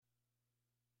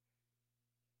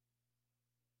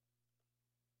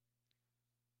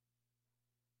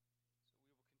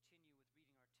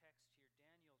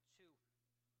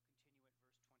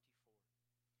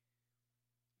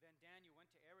Daniel went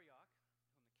to Arioch,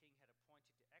 whom the king had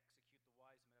appointed to execute the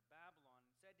wise men of Babylon,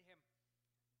 and said to him,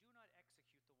 "Do not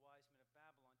execute the wise men of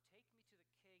Babylon. Take me to the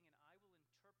king, and I will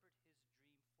interpret his dream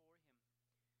for him."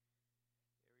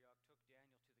 Arioch took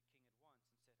Daniel to the king at once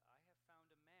and said, "I have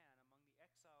found a man among the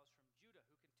exiles from Judah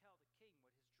who can tell the king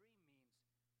what his dream means."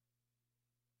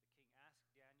 The king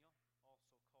asked Daniel,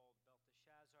 also called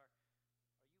Belteshazzar,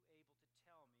 "Are you able to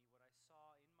tell me what I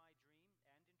saw in my dream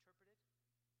and interpret it?"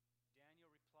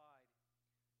 Daniel replied,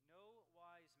 "No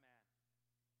wise man,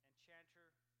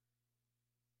 enchanter,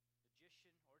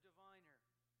 magician, or diviner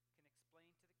can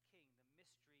explain to the king the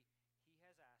mystery he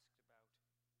has asked about.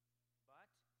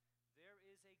 But there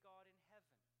is a God in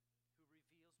heaven who reveals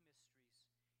mysteries.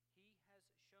 He has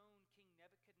shown King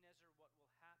Nebuchadnezzar what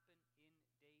will happen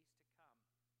in days to come.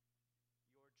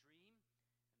 Your dream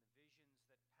and the visions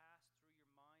that passed through your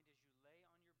mind as you lay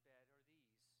on your bed are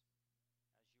these.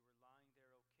 As you were lying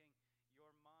there, O king,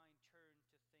 your mind turned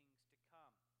to things to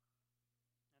come,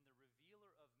 and the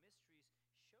revealer of mysteries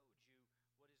showed you what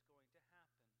is going to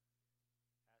happen.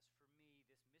 As for me,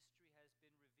 this mystery has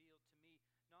been revealed to me,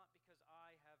 not because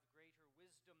I have greater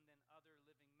wisdom than other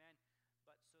living men,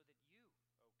 but so that you,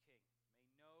 O king, may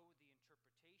know the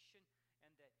interpretation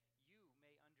and that you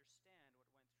may understand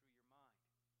what went through your mind.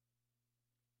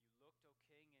 You looked, O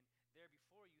king, and there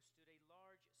before you stood a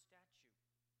large statue,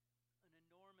 an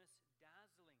enormous,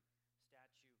 dazzling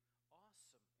statue,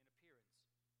 awesome in appearance.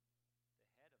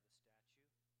 The head of the statue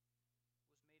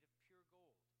was made of pure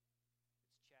gold,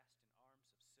 its chest and arms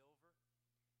of silver,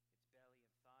 its belly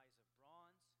and thighs of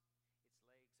bronze, its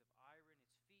legs of iron,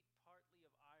 its feet partly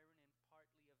of iron and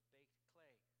partly of baked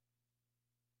clay.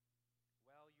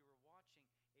 While you were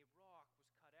watching, a rock was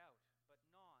cut out, but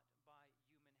not by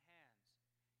human hands.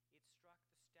 It struck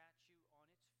the statue on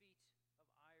its feet of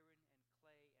iron and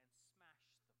clay and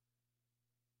smashed them.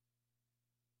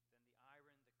 Then the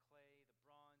iron, the clay, the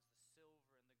bronze, the silver,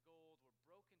 and the gold were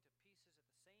broken to pieces at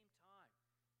the same time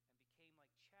and became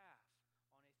like chaff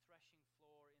on a threshing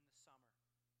floor in the summer.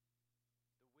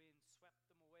 The wind swept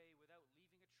them away without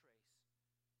leaving a trace.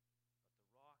 But the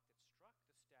rock that struck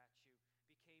the statue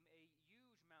became a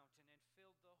huge mountain and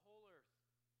filled the whole earth.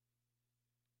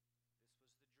 This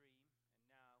was the dream, and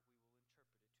now we will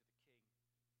interpret it to the king.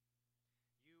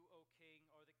 You, O king,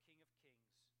 are the King of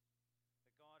kings.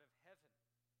 The God of heaven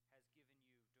has given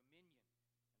you dominion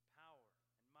and power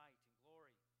and might and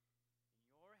glory.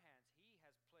 In your hands he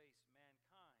has placed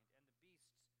mankind and the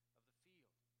beasts of the field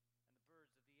and the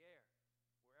birds of the air.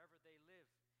 Wherever they live,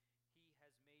 he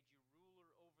has made you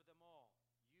ruler over them all.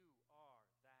 You are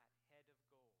that head of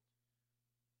gold.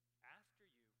 After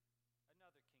you,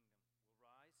 another kingdom will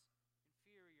rise,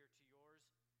 inferior to yours.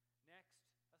 Next,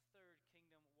 a third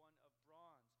kingdom, one of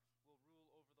bronze, will rule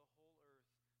over the whole earth.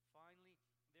 Finally,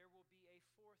 there will be a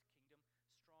fourth kingdom,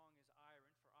 strong as iron,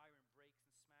 for iron breaks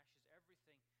and smashes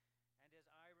everything. And as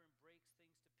iron breaks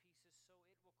things to pieces, so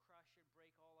it will crush and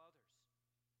break all others.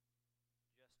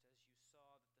 Just as you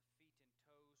saw that the feet and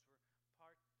toes were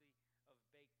partly of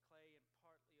baked clay and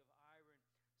partly of iron,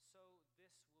 so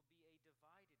this will be a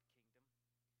divided kingdom,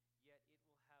 yet it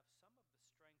will have some of the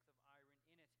strength of iron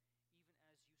in it, even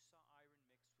as you saw iron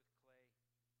mixed with clay.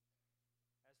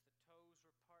 As the toes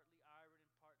were partly iron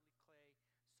and partly clay,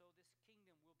 so this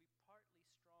kingdom will be partly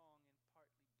strong and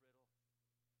partly brittle.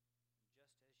 And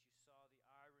just as you saw the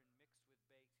iron mixed with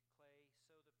baked clay,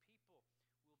 so the people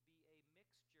will be a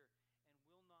mixture and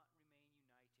will not remain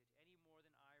united, any more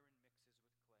than iron mixes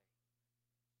with clay.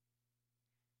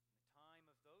 In the time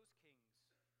of those kings,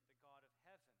 the God of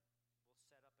heaven will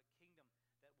set up a kingdom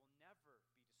that will never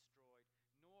be destroyed,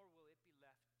 nor will it be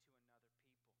left to another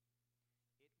people.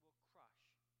 It will crush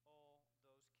all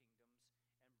those kingdoms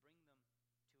and bring them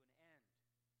to an end,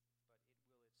 but it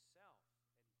will itself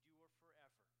endure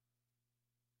forever.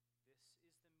 This is the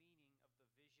meaning of the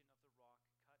vision of the rock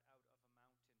cut out of a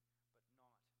mountain, but not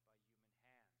by human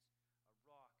hands. A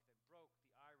rock that broke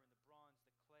the iron, the bronze,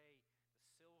 the clay, the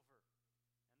silver,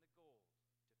 and the gold to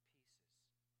pieces.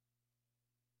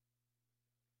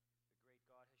 The great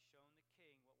God has shown the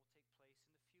king what will take place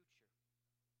in the future.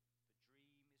 The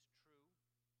dream is true,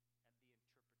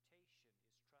 and the interpretation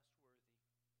is trustworthy.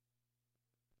 Then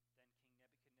King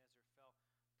Nebuchadnezzar fell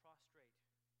prostrate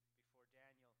before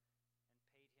Daniel and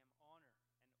paid him honor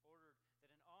and ordered that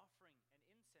an offering and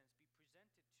incense be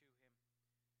presented to him.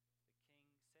 The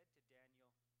king said to Daniel,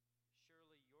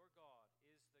 "Surely your God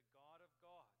is the God of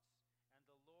gods and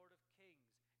the Lord of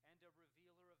kings and a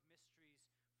revealer of mysteries,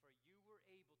 for you were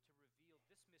able to reveal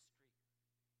this mystery."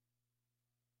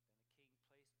 Then the king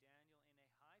placed Daniel in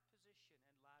a high position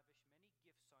and lavished many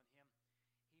gifts on him.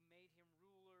 He made him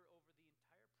ruler over the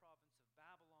entire province of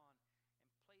Babylon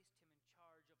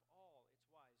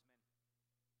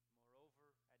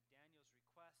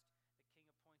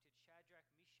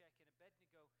Shadrach,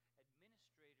 Meshach, and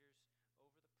Abednego administrators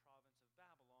over the province of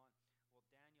Babylon, while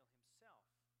Daniel himself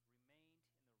remained in the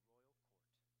royal court.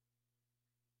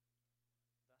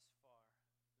 Thus far, the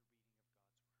reading of God's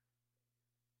Word.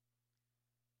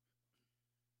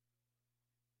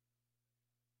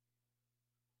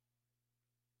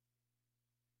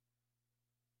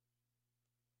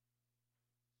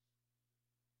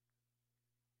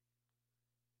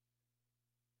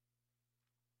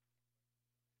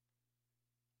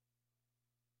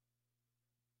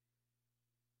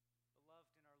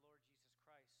 Beloved in our Lord Jesus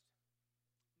Christ,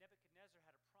 Nebuchadnezzar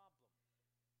had a problem.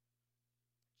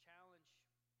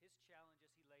 His challenge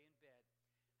as he lay in bed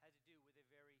had to do with a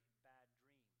very bad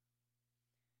dream.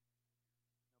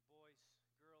 Now, boys,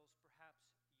 girls, perhaps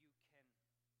you can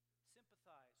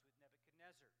sympathize with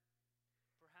Nebuchadnezzar.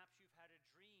 Perhaps you've had a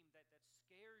dream that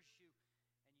scares you,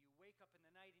 and you wake up in the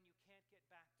night and you can't get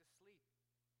back to sleep.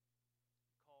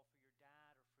 You call for your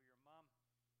dad or for your mom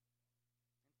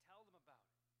and tell them about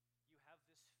it. You have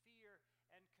this fear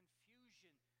and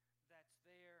confusion that's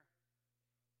there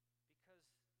because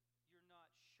you're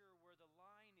not sure where the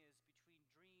line is between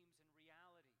dreams and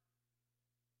reality.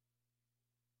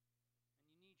 And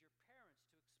you need your parents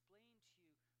to explain to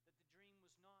you that the dream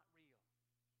was not real,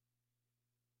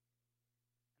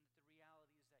 and that the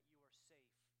reality is that you are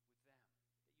safe with them, that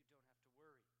you don't have to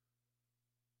worry.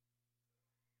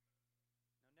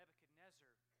 Now,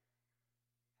 Nebuchadnezzar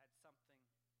had something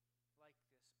like this, but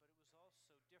it was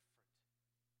also different.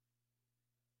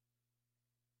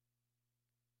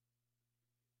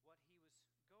 What he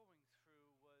was going through was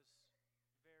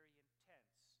very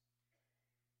intense.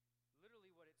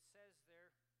 Literally what it says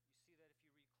there, you see that if you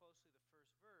read closely the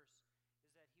first verse,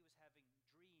 is that he was having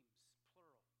dreams,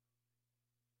 plural.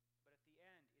 But at the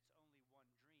end, it's only one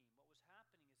dream. What was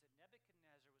happening is that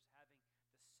Nebuchadnezzar was having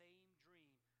the same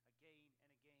dream again and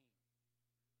again.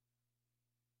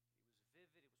 It was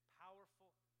vivid, it was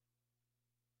powerful,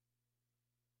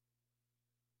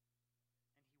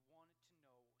 and he wanted to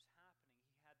know what was happening.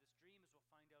 He had this dream, as we'll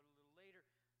find out a little later,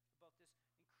 about this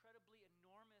incredibly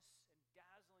enormous and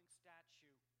dazzling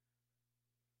statue, and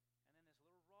then this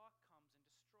little rock comes and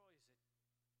destroys it.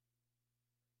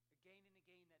 Again and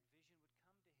again that vision would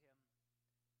come to him,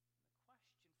 and the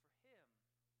question for him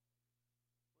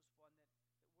was one that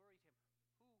worried him.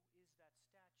 Who is that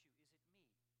statue? Is it me?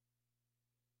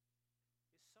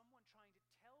 Is someone trying to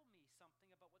tell me something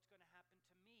about what's going to happen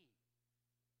to me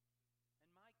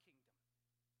and my kingdom?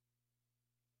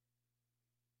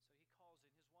 So he calls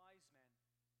in his wise men,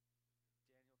 Daniel 2:2.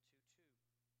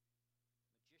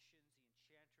 Magicians, the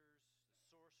enchanters, the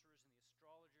sorcerers, and the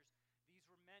astrologers. These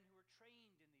were men who were trained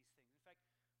in these things. In fact,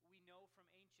 we know from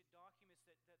ancient documents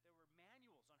that there were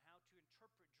manuals on how to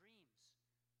interpret dreams.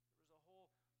 There was a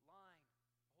whole line,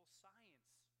 a whole science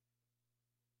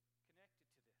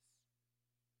connected to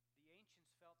this. The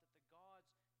ancients felt that the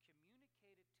gods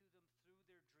communicated to them through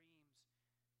their dreams.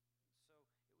 And so it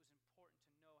was important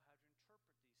to know how to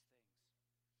interpret these things.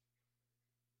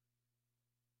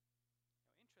 Now,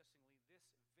 interestingly, this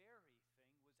very thing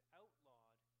was outlawed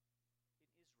in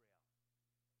Israel.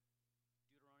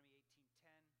 Deuteronomy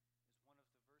 18:10 is one of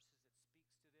the verses that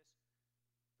speaks to this.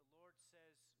 The Lord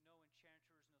says, no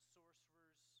enchanters, no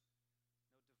sorcerers,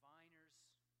 no diviners.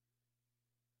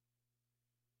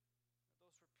 Now,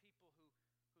 those were people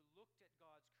who looked at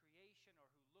God's creation or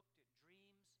who looked at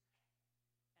dreams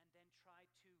and then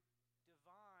tried to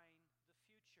divine the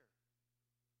future,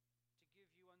 to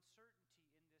give you uncertainty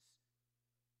in this,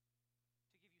 to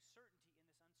give you certainty in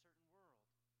this uncertain world.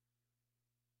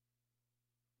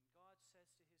 And God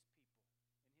says to his people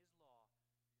in his law,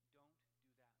 don't do that with me.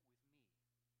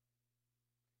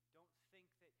 Don't think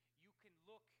that you can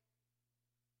look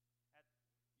at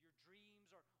your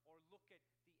dreams or look at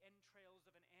the entrails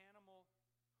of an animal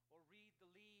or read the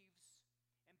leaves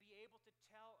and be able to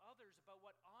tell others about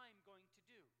what I'm going to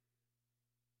do.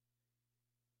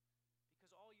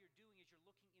 Because all you're doing is you're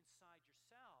looking inside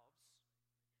yourselves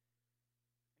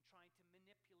and trying to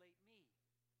manipulate me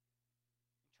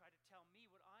and try to tell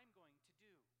me what I'm going to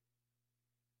do.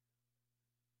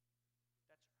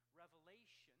 That's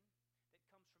revelation that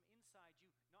comes from inside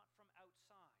you, not from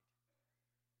outside.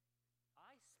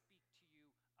 I speak to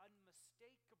you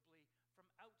unmistakably from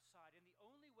outside, and the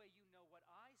only way you know what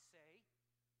I say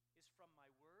is from my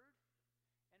word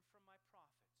and from my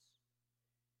prophets.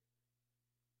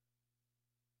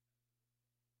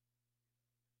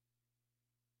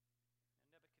 Now,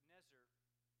 Nebuchadnezzar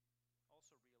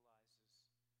also realizes that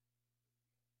many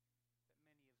of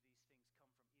these things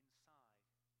come from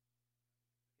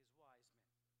inside his wise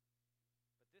men.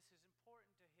 But this is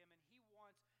important to him, and he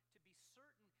wants to be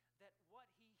certain that what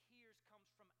he hears come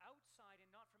from outside and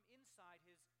not from inside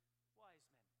his wise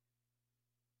men.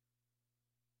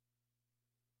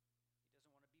 He doesn't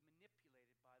want to be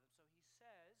manipulated by them, so he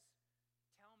says,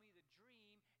 tell me the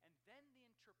dream and then the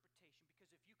interpretation, because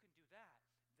if you can do that,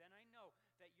 then I know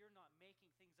that you're not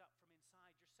making things up from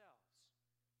inside yourselves.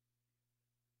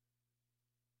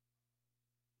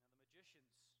 Now the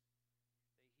magicians,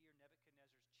 they hear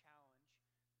Nebuchadnezzar's challenge,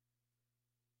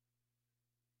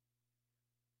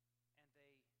 and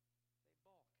they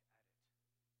balk at it.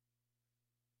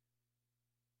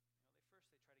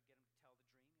 First they try to get him to tell the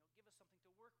dream. Give us something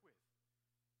to work with.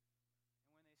 And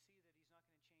when they see that he's not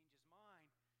going to change his mind,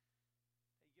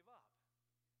 they give up.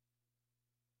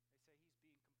 They say he's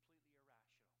being completely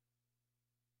irrational.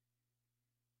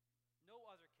 No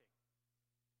other king,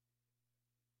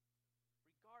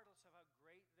 regardless of how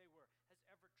great they were, has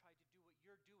ever tried to do what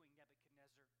you're doing,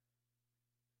 Nebuchadnezzar.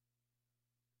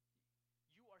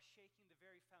 You are shaking the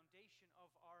very foundation of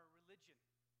our religion.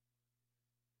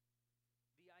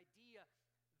 The idea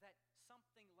that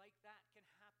something like that can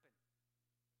happen,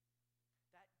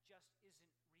 that just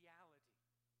isn't reality.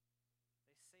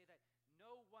 They say that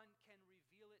no one can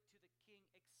reveal it to the king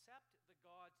except the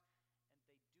gods, and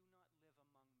they do not live among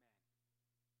men.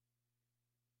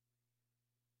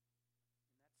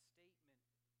 In that statement,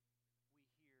 we hear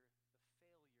the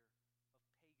failure of pagan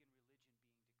religion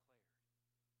being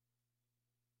declared.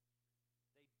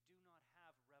 They do not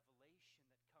have revelation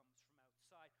that comes from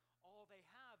outside. All they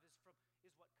have is what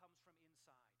comes from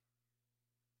inside,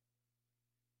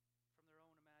 from their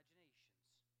own imaginations.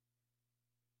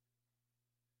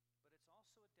 But it's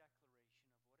also a declaration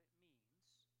of what it means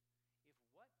if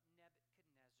what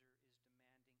Nebuchadnezzar is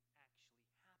demanding actually happens.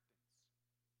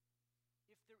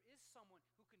 If there is someone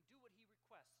who can do what he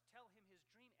requests, tell him his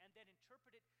dream, and then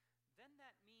interpret it, then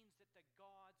that means that the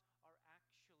gods are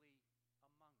actually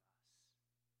among us.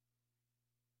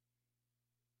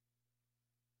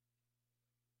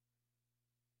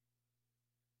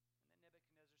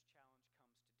 Nebuchadnezzar's challenge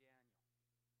comes to Daniel.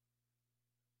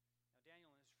 Now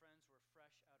Daniel and his friends were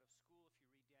fresh out of school. If you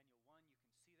read Daniel 1, you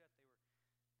can see that they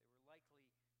were likely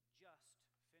just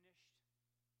finished.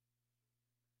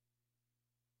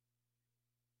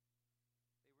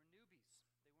 They were newbies.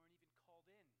 They weren't even called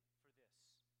in for this.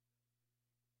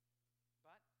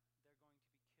 But they're going to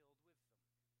be killed with them.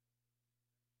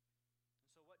 And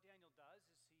so what Daniel does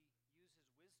is he uses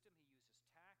wisdom, he uses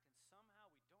tact, and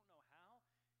somehow, we don't know how,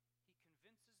 he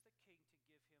convinces the king to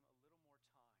give him a little more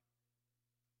time.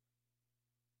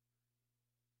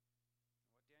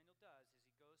 And what Daniel does is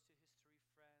he goes to his three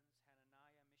friends,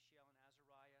 Hananiah, Mishael, and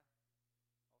Azariah, also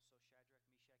Shadrach, Meshach,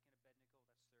 and Abednego,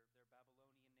 that's their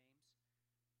Babylonian names,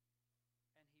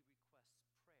 and he requests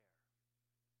prayer.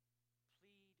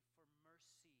 Plead for mercy from God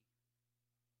concerning this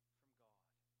mystery.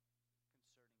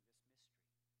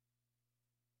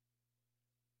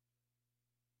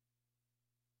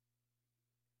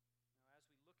 As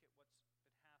we look at what's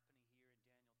been happening here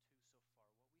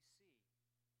in Daniel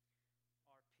 2 so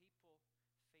far, what we see are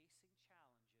people facing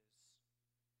challenges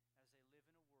as they live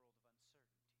in a world of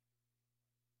uncertainty.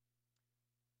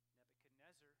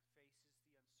 Nebuchadnezzar faces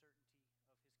the uncertainty of his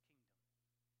kingdom.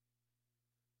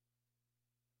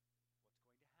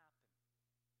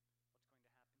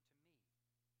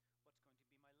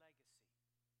 What's going to happen? What's going to happen to me?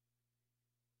 What's going to be my legacy?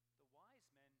 The wise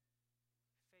men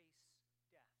face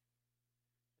death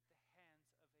at the hands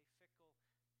of a fickle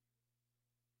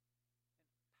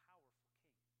and powerful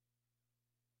king.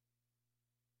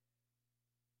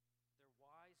 They're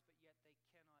wise, but yet they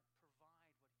cannot provide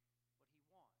what he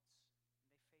wants, and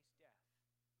they face death.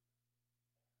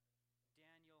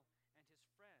 Daniel and his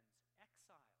friends,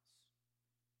 exiles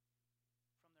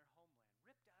from their homeland,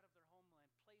 ripped out of their homeland,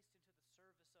 placed into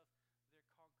the service of their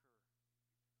conqueror.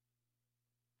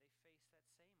 They face that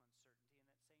same uncertainty and that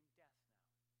same death now.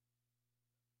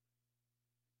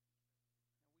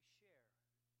 Now we share in that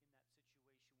situation with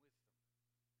them.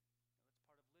 Now, it's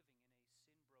part of living in a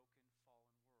sin-broken, fallen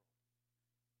world.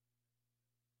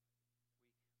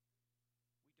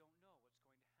 We don't know what's going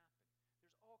to happen.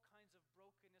 There's all kinds of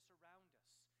brokenness around us.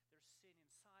 There's sin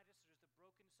inside us. There's the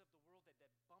brokenness of the world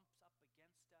that bumps up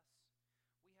against us.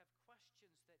 We have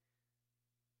questions that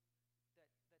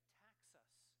tax us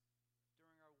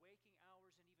during our waking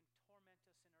hours and even torment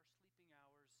us in our sleeping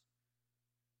hours.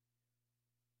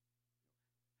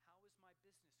 How is my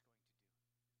business going to do?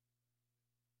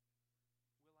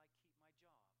 Will I keep my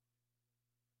job?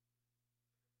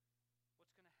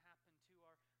 What's going to happen to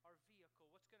our vehicle?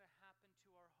 What's going to happen to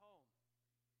our home?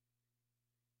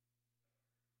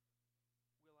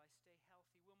 Will I stay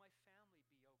healthy? Will my family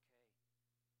be okay?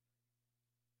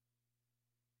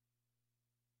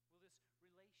 Will this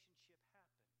relationship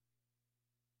happen?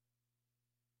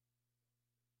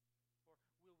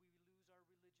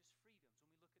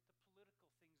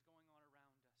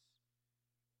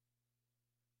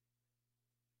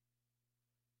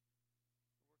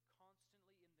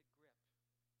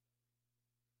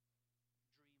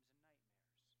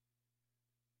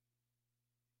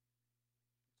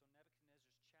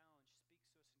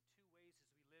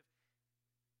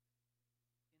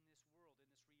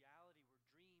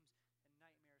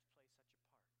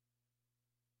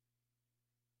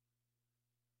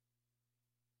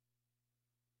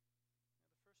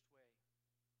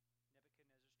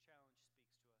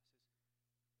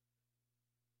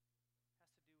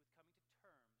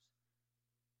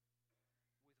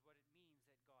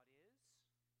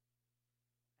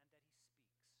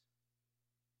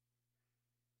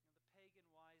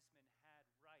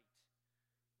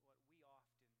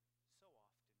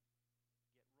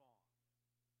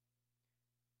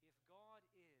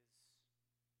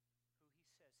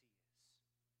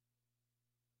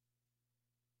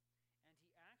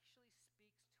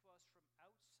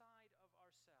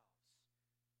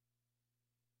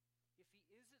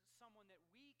 someone that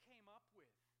we came up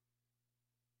with,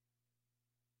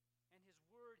 and his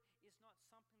word is not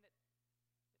something that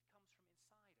comes from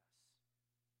inside us,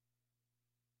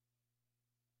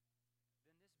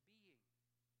 then this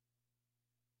being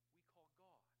we call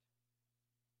God,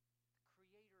 the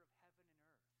creator of heaven and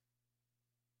earth,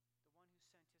 the one who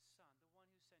sent his Son, the one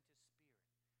who sent his Spirit,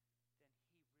 then he really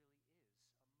is among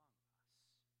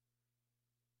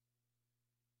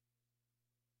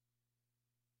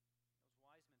us. Those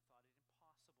wise men thought it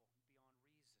impossible and beyond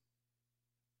reason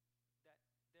that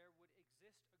there would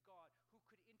exist a God who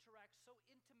could interact so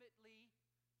intimately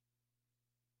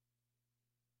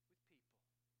with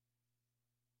people.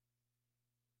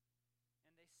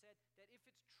 And they said that if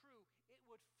it's true, it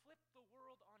would flip the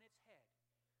world on its head.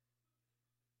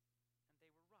 And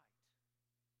they were right.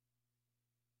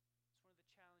 It's one of the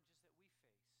challenges that we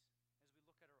face as we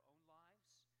look at our own lives,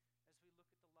 as we look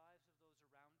at the lives of those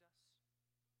around us.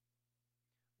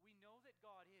 We know that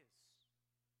God is.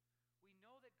 We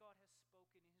know that God has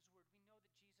spoken in his word. We know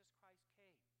that Jesus Christ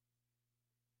came.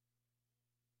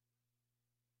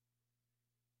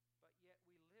 But yet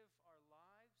we live our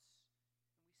lives, and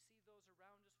we see those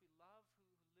around us we love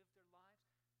who live their lives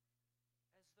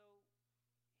as though he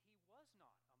was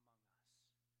not among us.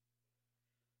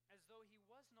 As though he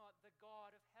was not the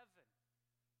God of heaven,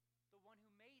 the one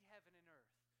who made heaven and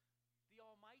earth, the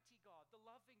almighty God, the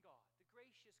loving God, the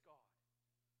gracious God.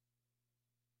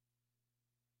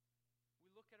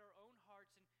 We look at our own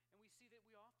hearts and we see that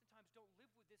we oftentimes don't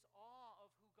live with this awe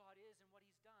of who God is and what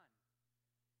he's done.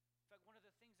 In fact, one of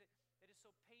the things that is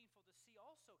so painful to see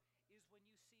also is when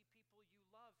you see people you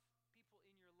love,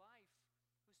 people in your life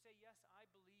who say, yes, I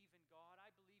believe in God,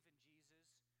 I believe in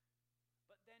Jesus,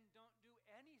 but then don't do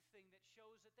anything that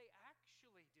shows that they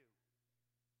actually do.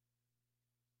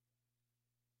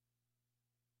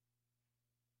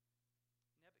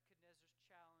 Nebuchadnezzar's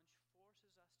challenge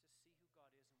forces us to see who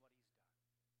God is and what he's done.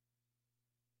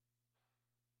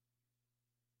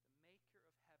 The maker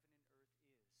of heaven and earth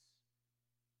is, and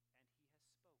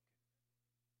he has spoken.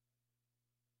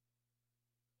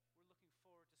 We're looking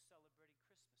forward to celebrating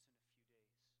Christmas in a few days.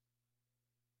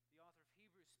 The author of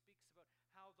Hebrews speaks about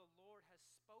how the Lord has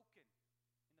spoken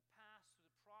in the past through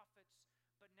the prophets,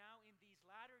 but now in these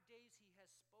latter days he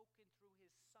has spoken through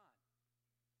his Son.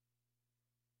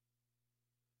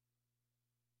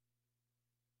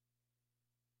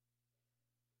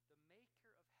 The maker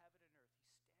of heaven and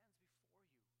earth, he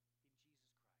stands before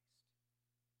you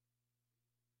in Jesus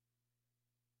Christ.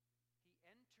 He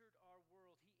entered our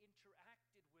world. He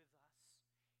interacted with us.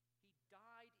 He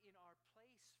died in our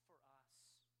place for us.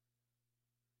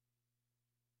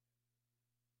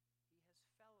 He has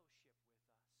fellowship with us.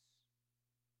 He has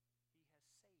saved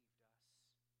us.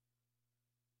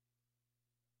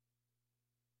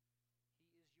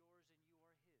 He is yours and you are his.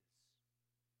 You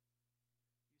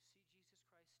see Jesus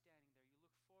Christ standing there. You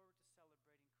look forward to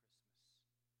celebrating Christmas.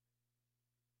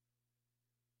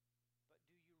 But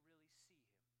do you really see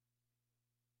him?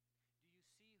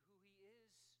 Do you see who he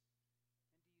is?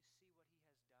 And do you see what he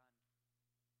has done?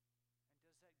 And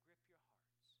does that grip your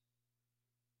hearts?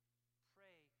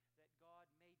 Pray that God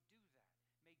may do that,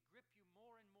 may grip you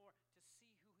more and more to see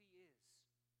who he is,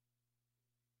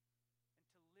 and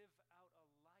to live out a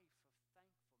life of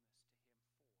thankfulness to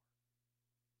him for that.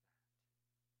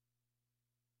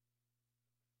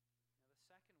 Now, the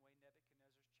second way Nebuchadnezzar's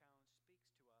challenge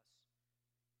speaks to us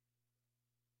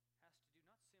has to do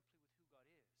not simply with who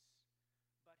God is,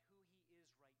 but who he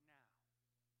is right now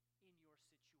in your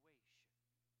situation.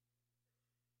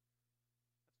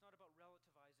 It's not about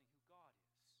relativizing who God is.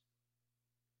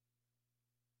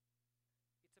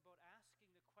 It's about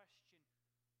asking the question,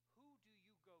 who do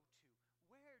you go to?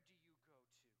 Where do you go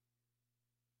to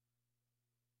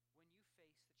when you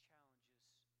face the challenges in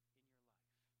your life?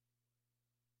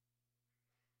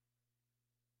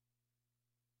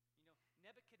 You know,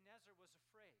 Nebuchadnezzar was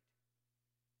afraid.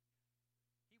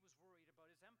 He was worried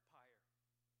about his empire.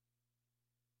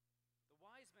 The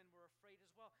wise men were afraid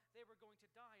as well. They were going to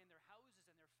die, and their houses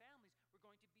and their families were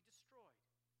going to be destroyed.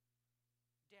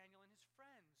 Daniel and his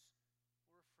friends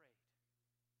were afraid.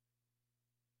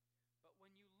 But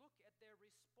when you look at their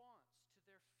response to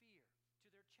their fear, to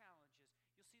their challenges,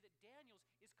 you'll see that Daniel's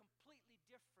is completely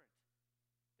different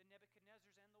than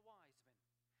Nebuchadnezzar's and the wise men.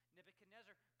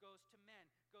 Nebuchadnezzar goes to men,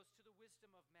 goes to the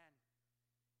wisdom of men,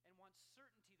 and wants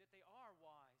certainty that they are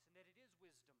wise and that it is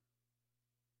wisdom.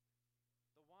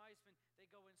 The wise men, they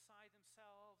go inside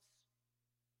themselves.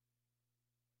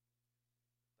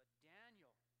 But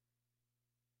Daniel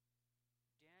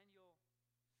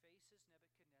faces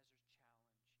Nebuchadnezzar's challenge,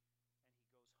 and he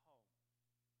goes home and he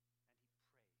prays.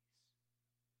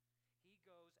 He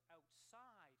goes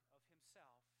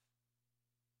himself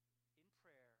in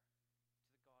prayer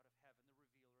to the God of heaven, the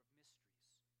revealer of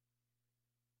mysteries.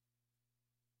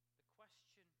 The question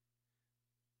that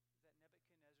Nebuchadnezzar's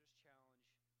challenge forces us to ask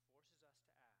is this: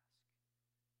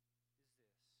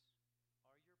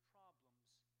 are your problems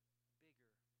bigger than God?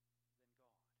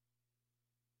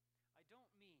 I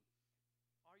don't mean,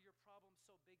 are your problems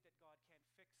so big that God can't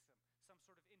fix them? Some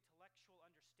sort of intellectual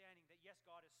understanding that yes,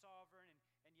 God is sovereign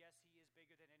and yes, he is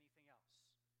bigger than anything else.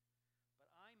 But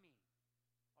I mean,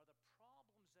 are the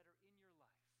problems that are in your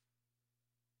life,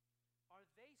 are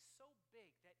they so big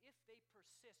that if they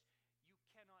persist, you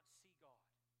cannot see God?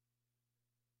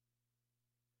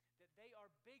 That they are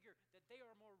bigger, that they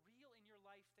are more real in your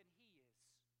life than he is?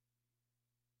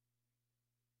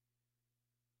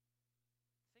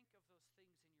 Think of those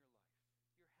things in your life: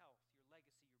 your health, your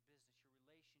legacy, your business, your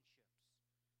relationships.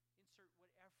 Insert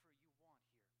whatever you want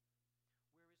here.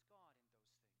 Where is God in those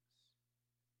things?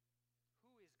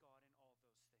 Who is God in all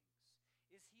those things?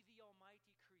 Is he the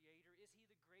almighty creator? Is he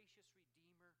the gracious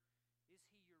redeemer? Is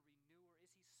he your renewer?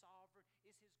 Is he sovereign?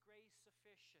 Is his grace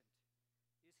sufficient?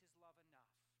 Is his love enough?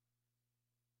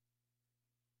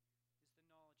 Is the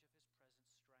knowledge of his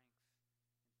presence strength and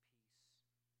peace?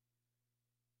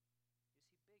 Is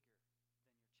he bigger than your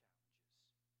challenges?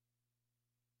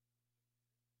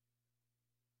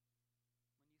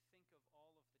 When you think of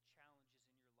all of the challenges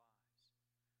in your lives,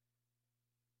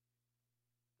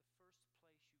 the first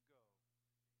place you go is an indication of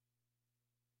who your God is.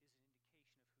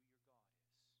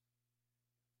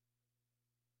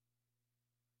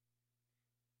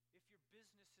 If your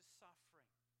business is suffering,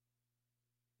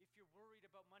 if you're worried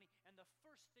about money, and the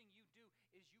first thing you do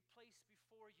is you place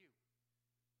before you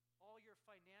all your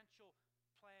financial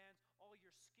plans, all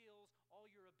your skills, all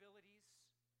your abilities,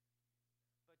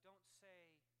 but don't say,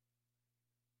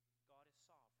 God is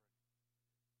sovereign.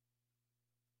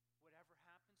 Whatever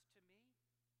happens to me,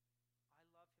 I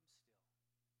love him still.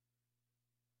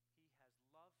 He has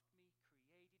loved me,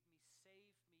 created me,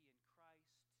 saved me in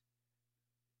Christ,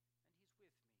 and he's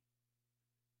with me.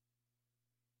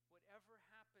 Whatever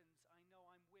happens, I know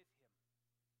I'm with him,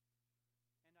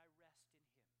 and I rest in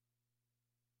him.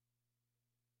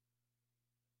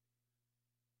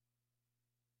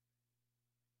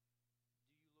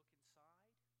 Do you look inside,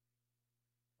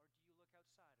 or do you look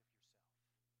outside of yourself?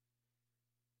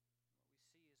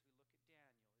 And what we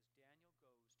see as we look at Daniel is Daniel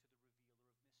goes to the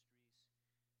revealer of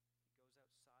mysteries. He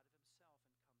goes outside of himself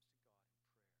and comes to God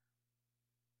in prayer.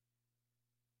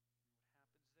 And what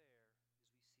happens there is we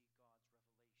see God's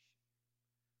revelation,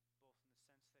 both in the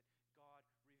sense that God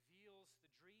reveals the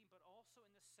dream, but also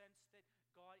in the sense that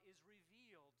God is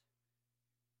revealed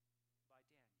by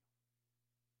Daniel.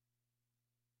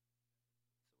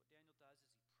 So what Daniel does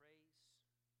is he prays,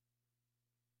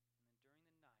 and then during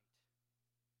the night, the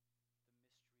mystery is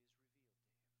revealed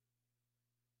to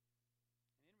him.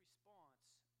 And in response,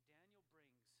 Daniel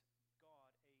brings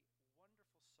God a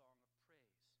wonderful song of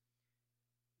praise.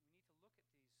 We need to look at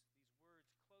these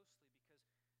words closely because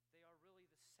they are really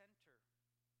the center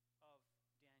of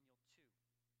Daniel 2.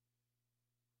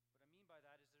 What I mean by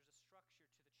that is there's a structure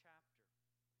to the chapter.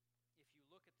 If you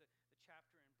look at the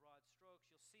chapter in broad strokes,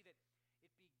 you'll see that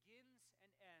it begins and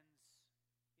ends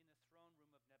in the throne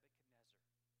room of Nebuchadnezzar.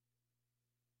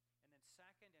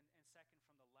 And then second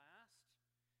from the last,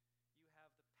 you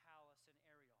have the palace in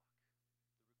Arioch,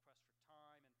 the request for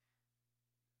time and the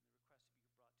request to be brought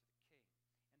to the king.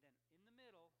 And then in the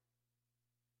middle,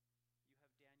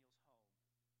 you have Daniel's home,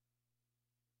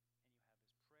 and you have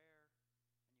his prayer, and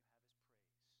you have his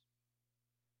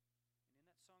praise. And in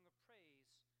that song of praise,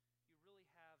 you really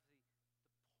have the point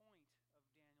of Daniel 2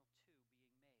 being made.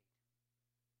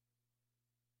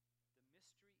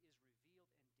 The mystery is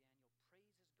revealed, and Daniel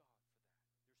praises God for that.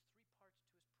 There's three parts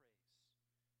to his praise.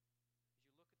 As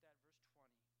you look at that, verse 20 through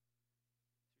 23.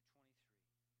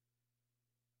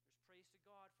 There's praise to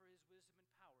God for his wisdom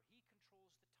and power. He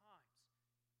controls the times and the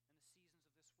seasons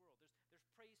of this world. There's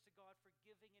praise to God for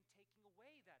giving and taking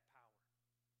away that power.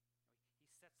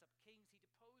 He sets up kings, he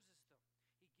deposes them.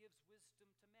 He gives wisdom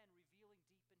to men, revealing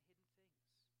deep and hidden things.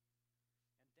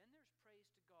 And then there's praise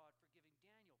to God for giving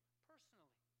Daniel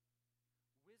personally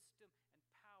wisdom and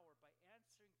power by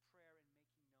answering prayer and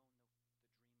making known the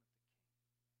dream of the king.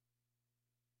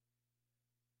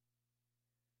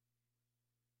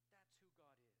 That's who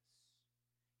God is.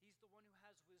 He's the one who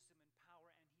has wisdom and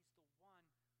power, and he's the one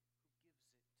who gives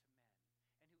it to men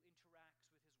and who interacts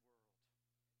with his world and with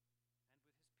his people.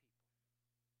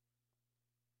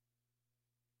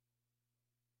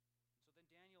 And so then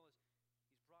Daniel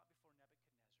he's brought before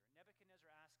Nebuchadnezzar. And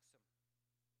Nebuchadnezzar asks him,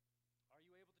 are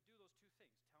you able to do those two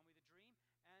things? Tell me the dream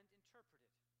and interpret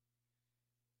it.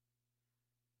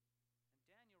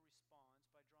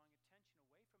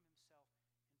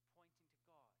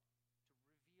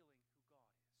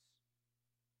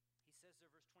 says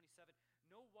there, verse 27,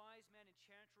 no wise man,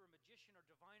 enchanter, or magician, or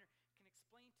diviner can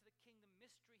explain to the king the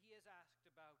mystery he has asked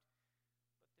about,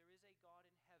 but there is a God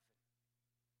in heaven who reveals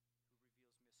mysteries.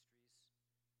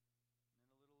 And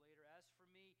then a little later, as for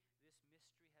me, this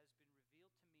mystery has been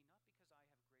revealed to me, not because I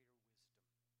have greater wisdom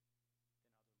than other living men.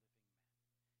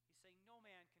 He's saying no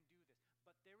man can do this,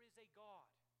 but there is a God.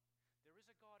 There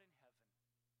is a God in heaven.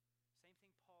 Same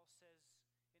thing Paul says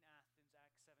in Athens,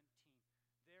 Acts 17.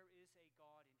 There is a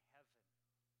God in heaven.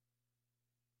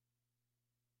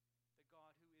 The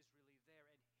God who is really there,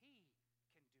 and he can do it.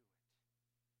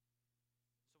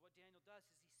 So what Daniel does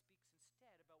is he speaks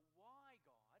instead about why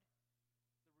God,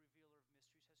 the revealer of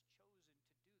mysteries, has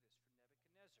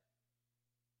chosen to do this for Nebuchadnezzar.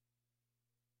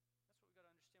 That's what we've got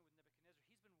to understand with Nebuchadnezzar.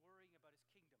 He's been worrying about his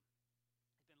kingdom.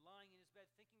 He's been lying in his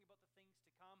bed thinking about the things to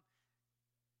come.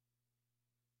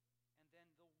 And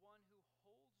then the one who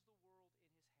holds the world in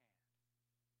his hand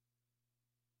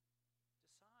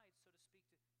decides, so to speak,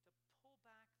 to pull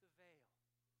back the veil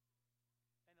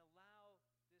and allow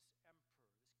this emperor,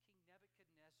 this King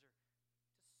Nebuchadnezzar,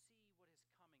 to see what is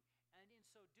coming, and in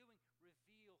so doing,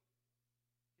 reveal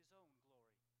his own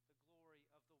glory, the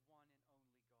glory of the one and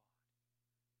only God,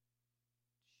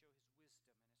 to show his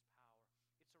wisdom and his power.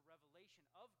 It's a revelation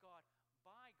of God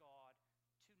by God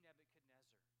to Nebuchadnezzar.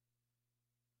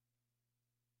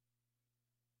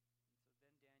 And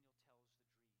so then Daniel tells the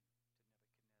dream to Nebuchadnezzar.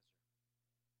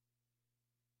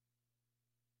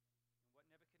 And what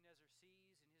Nebuchadnezzar sees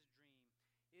in his dream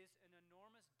is an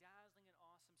enormous, dazzling, and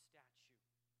awesome statue.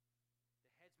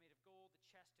 The head's made of gold, the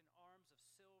chest and arms of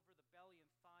silver, the belly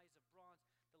and thighs of bronze,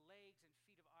 the legs and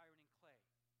feet of iron and clay.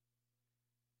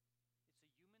 It's a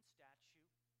human statue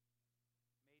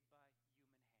made by human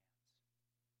hands.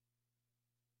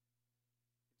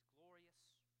 It's glorious,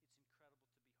 it's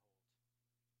incredible to behold.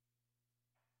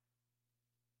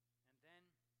 And then,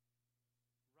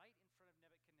 right in front of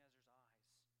Nebuchadnezzar's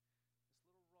eyes, this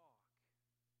little rock is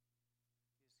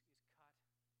cut out of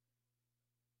the mountain,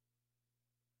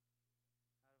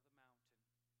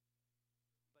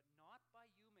 but not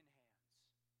by human hands.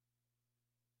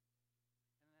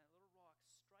 And then that little rock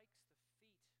strikes the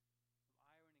feet of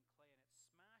iron and clay, and it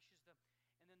smashes them.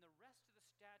 And then the rest of the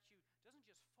statue doesn't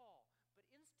just fall, but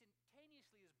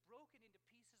instantaneously is broken into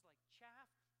pieces like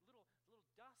chaff, little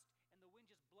dust, and the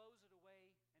wind just blows it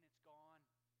away, and it's gone.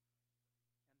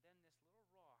 And then this little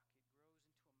rock, it grows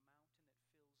into a mountain that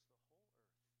fills the whole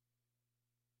earth.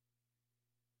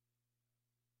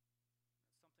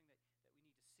 That's something that we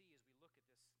need to see as we look at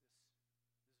this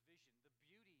vision. The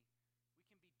beauty, we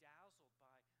can be dazzled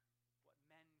by what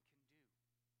men can do.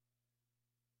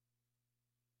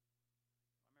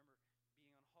 I remember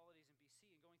being on holidays in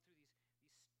BC and going through these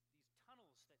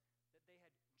tunnels that they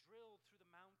had drilled through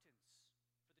the mountains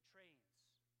for the trains.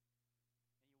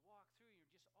 And you walk through and you're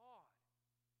just awed. It's like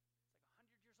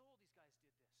 100 years old these guys did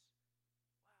this.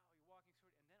 Wow, you're walking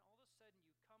through it, and then all of a sudden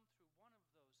you come through one of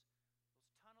those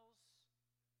tunnels and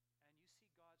you see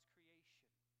God's creation.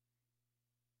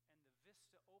 And the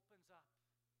vista opens up,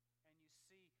 and you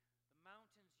see the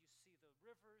mountains, you see the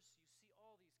rivers, you see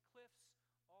all these cliffs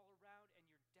all around, and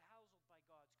you're dazzled by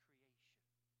God's creation.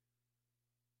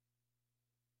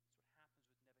 That's what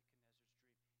happens with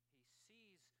Nebuchadnezzar's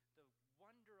dream. He sees the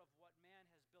wonder of what man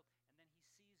has built, and then he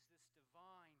sees this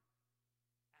divine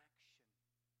action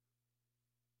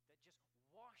that just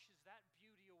washes that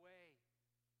beauty away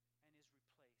and is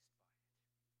replaced by it.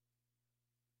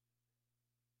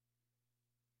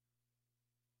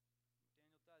 What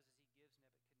Daniel does is he gives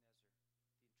Nebuchadnezzar the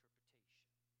interpretation.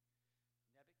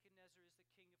 Nebuchadnezzar is the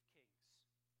king of kings.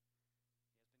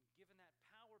 He has been given that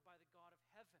power by the God of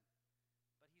heaven,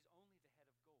 but he's only the head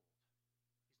of gold.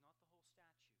 He's not the whole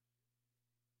statue.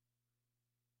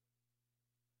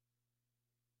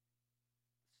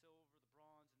 The silver, the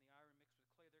bronze, and the iron mixed with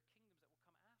clay, they're kingdoms that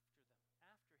will come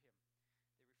after him.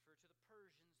 They refer to the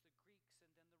Persians, the Greeks, and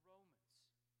then the Romans.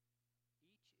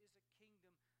 Each is a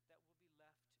kingdom that will be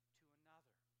left to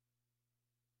another.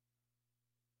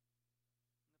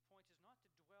 And the point is not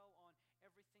to dwell on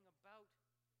everything about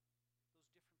those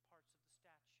different parts of the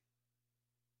statue.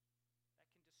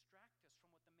 That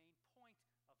can distract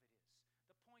us from what the main point of it is.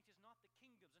 The point is not the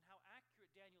kingdoms and how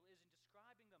accurate Daniel is in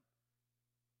describing them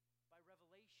by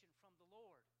revelation from the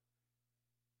Lord.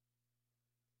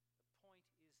 The point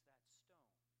is that stone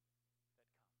that comes.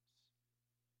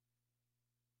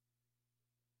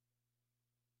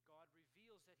 God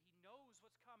reveals that he knows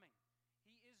what's coming.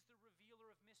 He is the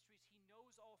revealer of mysteries. He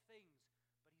knows all things,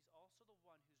 but he's also the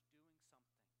one who's doing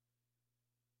something.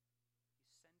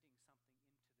 He's sending something into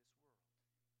this world.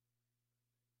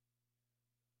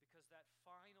 Because that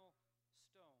final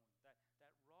stone, that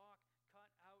rock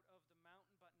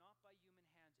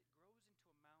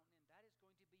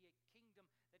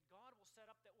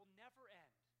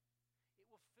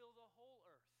fill the whole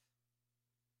earth.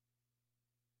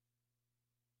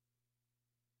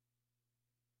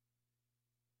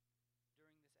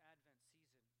 During this Advent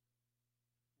season, we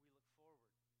look forward to the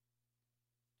birth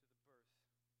of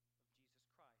Jesus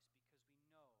Christ because we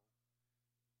know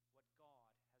what God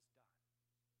has done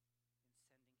in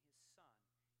sending his Son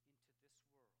into this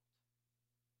world.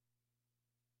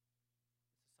 This is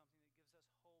something that gives us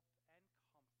hope and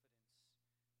confidence and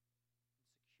security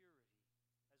as we live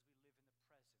in the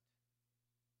present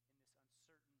in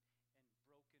this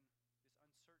uncertain and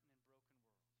broken world.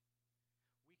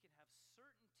 We can have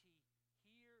certainty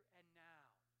here and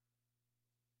now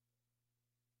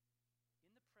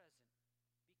in the present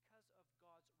because of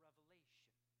God's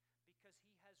revelation, because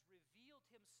he has revealed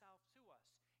himself to us.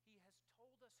 He has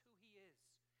told us who he is.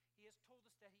 He has told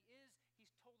us that he is.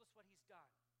 He's told us what he's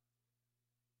done.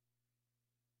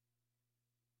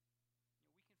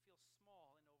 We can feel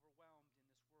small and overwhelmed in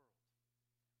this world.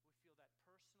 We feel that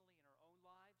personally in our own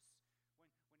lives.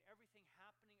 When everything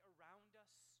happening around us,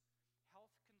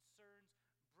 health concerns,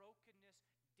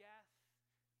 brokenness, death,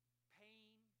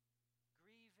 pain,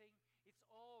 grieving, it's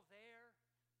all there.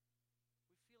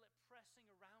 We feel it pressing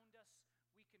around us.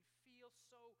 We can feel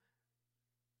so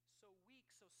weak,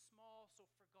 so small, so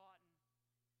forgotten.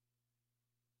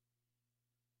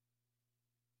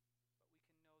 But we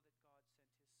can know that God sent his Son for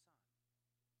us.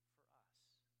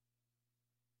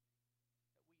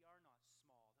 That we are not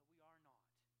small, that we are not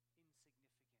insignificant.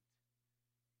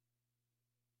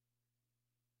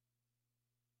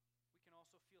 We can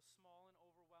also feel small and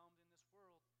overwhelmed in this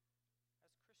world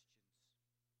as Christians.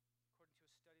 According to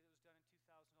a study that was done in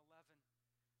 2011,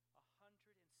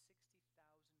 160,000 Christians are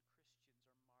martyred every year.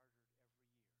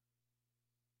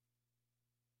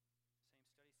 The same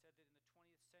study said that in the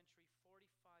 20th century,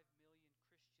 45 million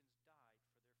Christians died for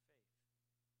their faith.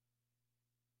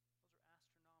 Those are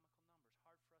astronomical numbers.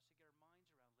 Hard for us to get our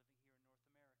minds around living here in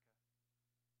North America.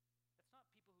 That's not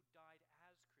people who died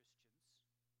as Christians.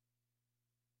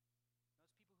 Those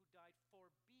people who died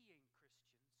for being Christians.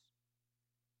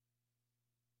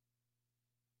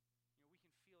 We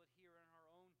can feel it here in our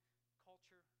own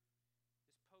culture,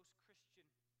 this post-Christian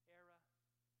era,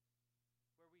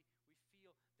 where we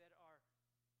feel that our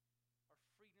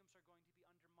freedoms are going to be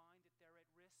undermined, that they're at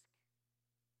risk.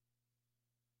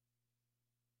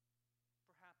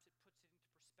 Perhaps it puts it into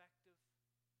perspective.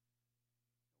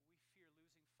 We fear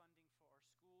losing funding for our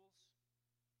schools,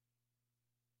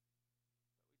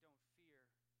 but we don't fear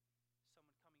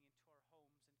someone coming into our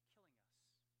homes and killing us because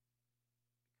we're Christians.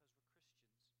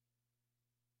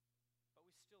 But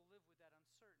we still live with that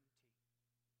uncertainty.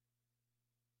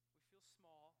 We feel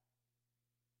small.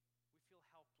 We feel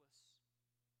helpless.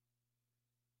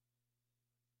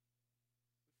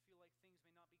 We feel like things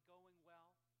may not be going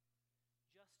well,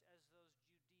 just as those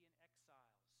Judean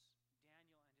exiles,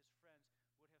 Daniel and his friends,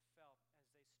 would have felt as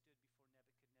they stood before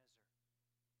Nebuchadnezzar.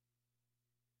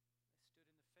 They stood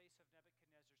in the face of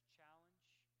Nebuchadnezzar's challenge,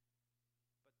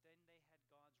 but then they had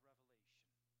God's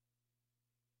revelation.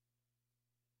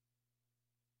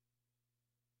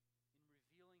 In revealing the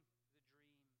dream,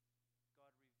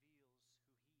 God reveals who he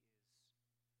is.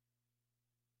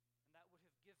 And that would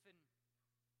have given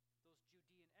those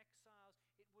Judean exiles,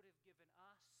 it would have given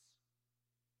us,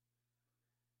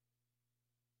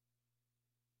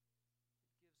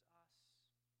 it gives us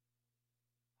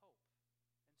hope and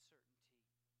certainty.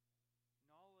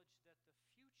 Knowledge that the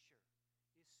future is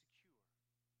secure.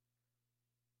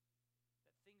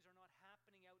 That things are not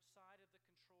happening outside of the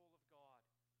control of God.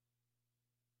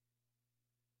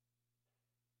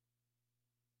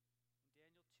 In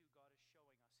Daniel 2, God is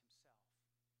showing us himself.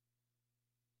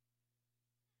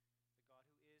 The God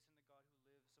who is and the God who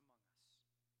lives among us.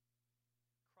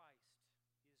 Christ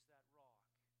is that rock,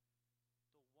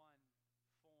 the one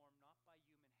formed not by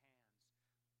human hands,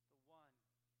 the one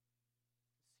conceived by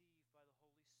the Holy Spirit in the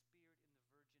Virgin Mary,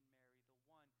 the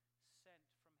one sent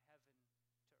from heaven to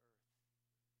earth.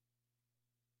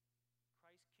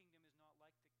 Christ's kingdom is not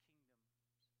like the kingdoms of men.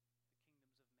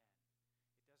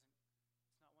 It's not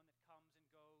one that comes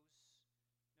and goes.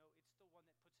 No, it's the one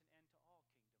that puts an end to all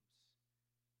kingdoms.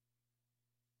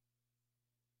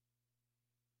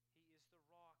 He is the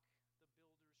rock the builders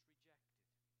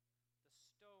rejected, the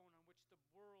stone with which the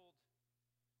world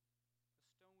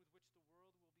will be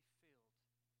filled.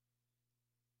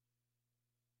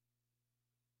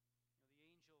 The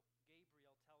angel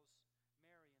Gabriel tells Mary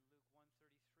in Luke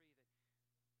 1:33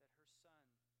 that her son, Jesus,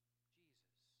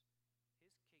 his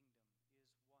kingdom is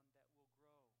one that will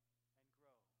grow and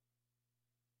grow.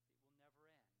 It will never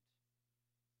end.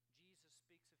 Jesus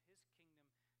speaks of his kingdom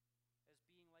as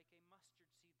being like a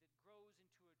mustard seed that grows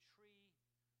into a tree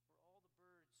where all the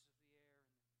birds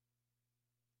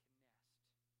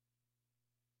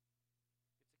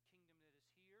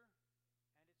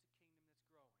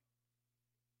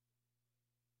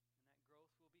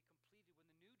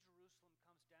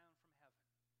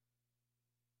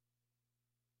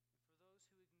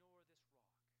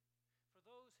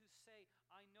say,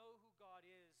 I know who God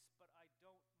is, but I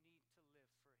don't need to live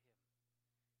for him.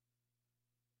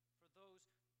 For those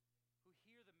who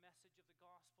hear the message of the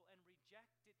gospel and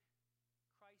reject it,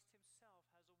 Christ himself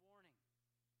has a warning.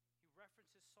 He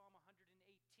references Psalm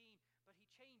 118, but he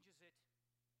changes it.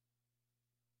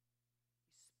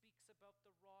 He speaks about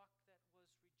the rock that was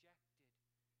rejected.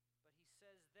 But he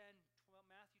says then,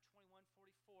 Matthew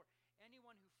 21:44,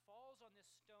 anyone who falls on this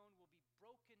stone will be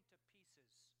broken to pieces,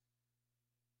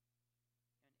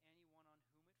 and anyone on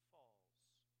whom it falls will be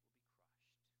crushed.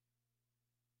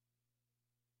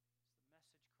 It's the message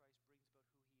Christ brings about who he is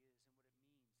and what it means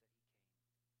that he came,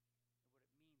 and what it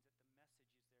means that the message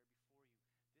is there before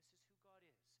you. This is who God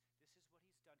is. This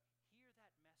is what he's done. Hear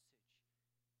that message and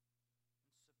submit.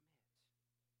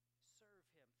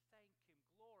 Serve him, thank him,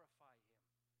 glorify him.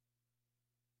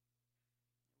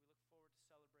 And we look forward to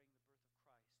celebrating the birth of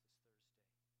Christ this Thursday.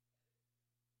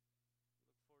 We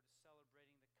look forward to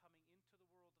celebrating the coming into the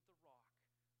world of the rock, the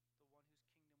one whose kingdom will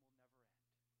never end.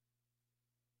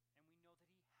 And we know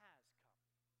that he has come,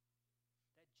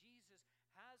 that Jesus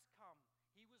has come.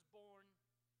 He was born,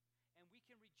 and we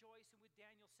can rejoice and with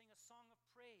Daniel sing a song of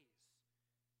praise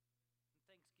and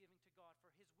thanksgiving to God for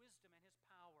his wisdom and his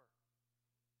power,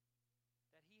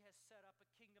 that he has set up a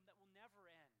kingdom that will never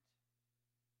end.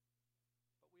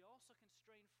 But we also can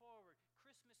strain forward.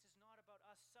 Christmas is not about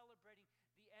us celebrating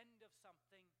the end of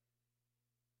something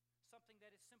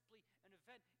that is simply an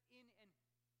event in and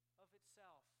of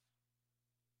itself,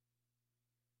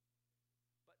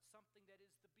 but something that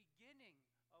is the beginning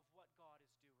of what God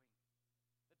is doing,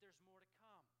 that there's more to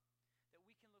come, that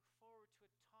we can look forward to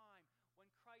a time when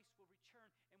Christ will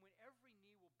return and when every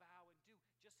knee will bow and do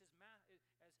just as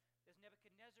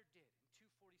Nebuchadnezzar did in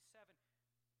 247,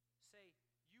 say,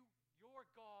 your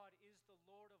God is the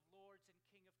Lord of lords and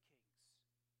King of kings.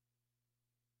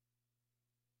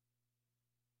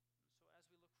 And so as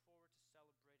we look forward to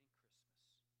celebrating Christmas,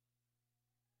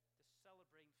 to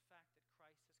celebrating the fact that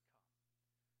Christ has come,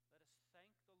 let us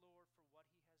thank the Lord for what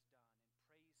he has done